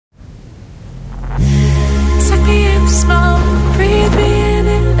smoke, breathe me in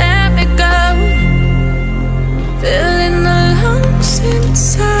and let me go. Filling the lungs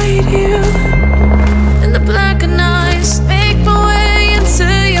inside you, and the blackened eyes make my way into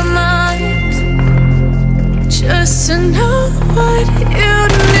your mind, just to know what you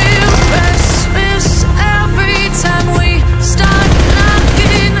knew. Restless every time we start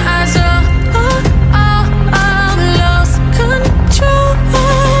knocking as a lost control.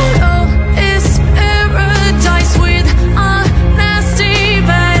 Oh, it's paradise with honesty,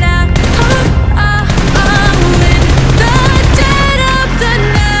 but I'm in the dead of the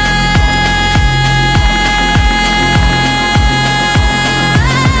night.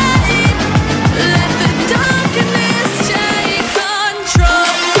 Let the darkness take control.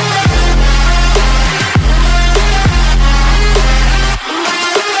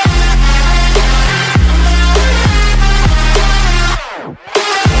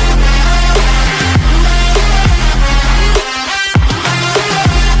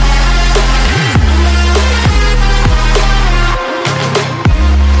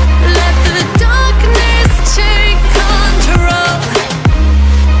 Let the darkness take control.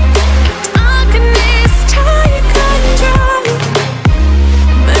 Darkness take control.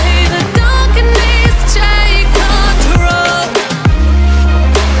 May the darkness take control.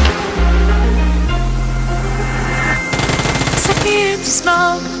 Suck me in the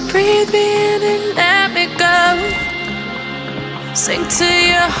smoke, breathe me in and let me go. Sink to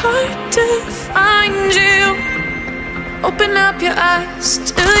your heart to find you. Open up your eyes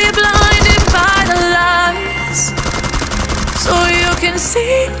till you're blinded by the lies, so you can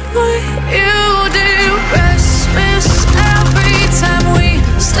see what you do. Restless every time we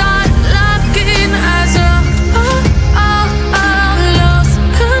start locking as a lost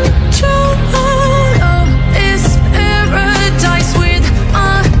control. Oh, it's paradise with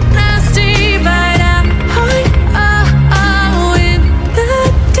honesty, but I'm in the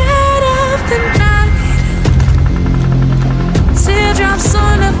dead of the night. Teardrops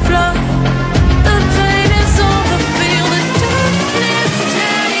on the floor, the pain is over. Feel the darkness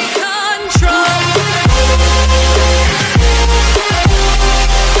take control.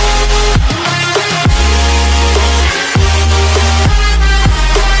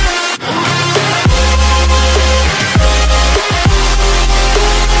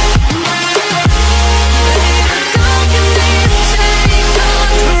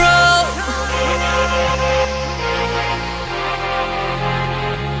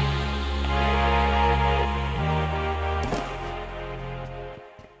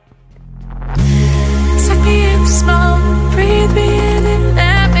 Suck me in the smoke, breathe me in and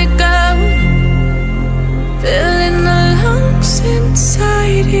let me go. Filling the lungs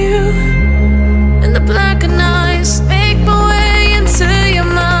inside you, and the blackened eyes make my way into your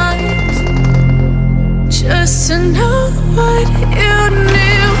mind, just to know what you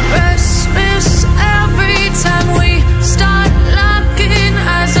knew. Restless every time we start locking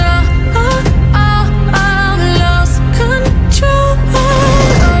as a lost control.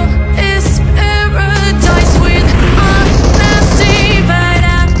 Oh, it's paradise with honesty, but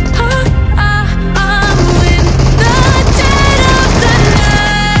I'm in the dead of the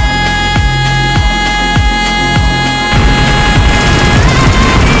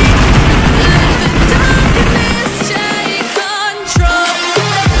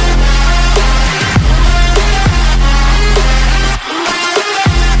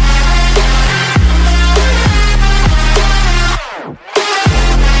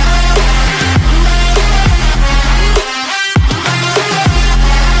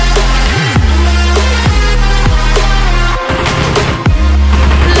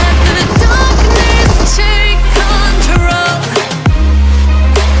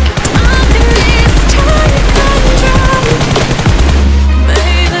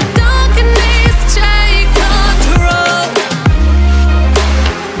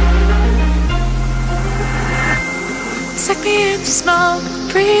smoke,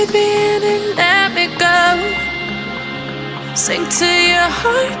 breathe me in and let me go. Sink to your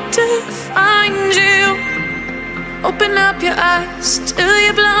heart to find you. Open up your eyes till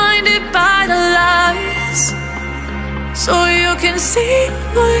you're blinded by the lies, so you can see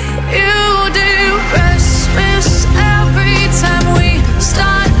what you do. Restless every time we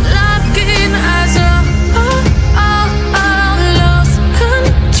start locking as a lost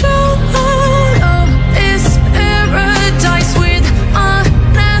control. Oh, it's paradise with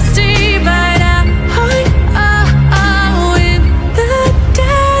honesty, but I'm in the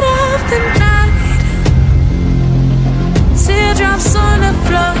dead of the night. Teardrops on the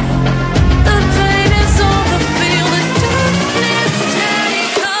floor, the pain is over. Feel the darkness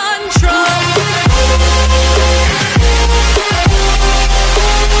take control.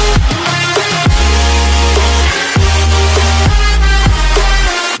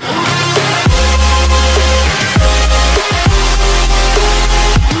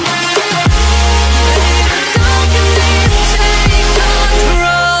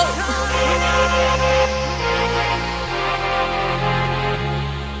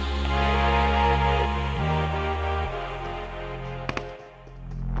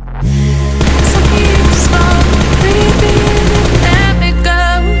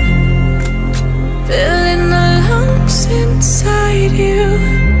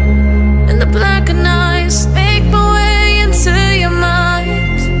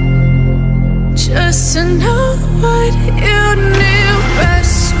 let you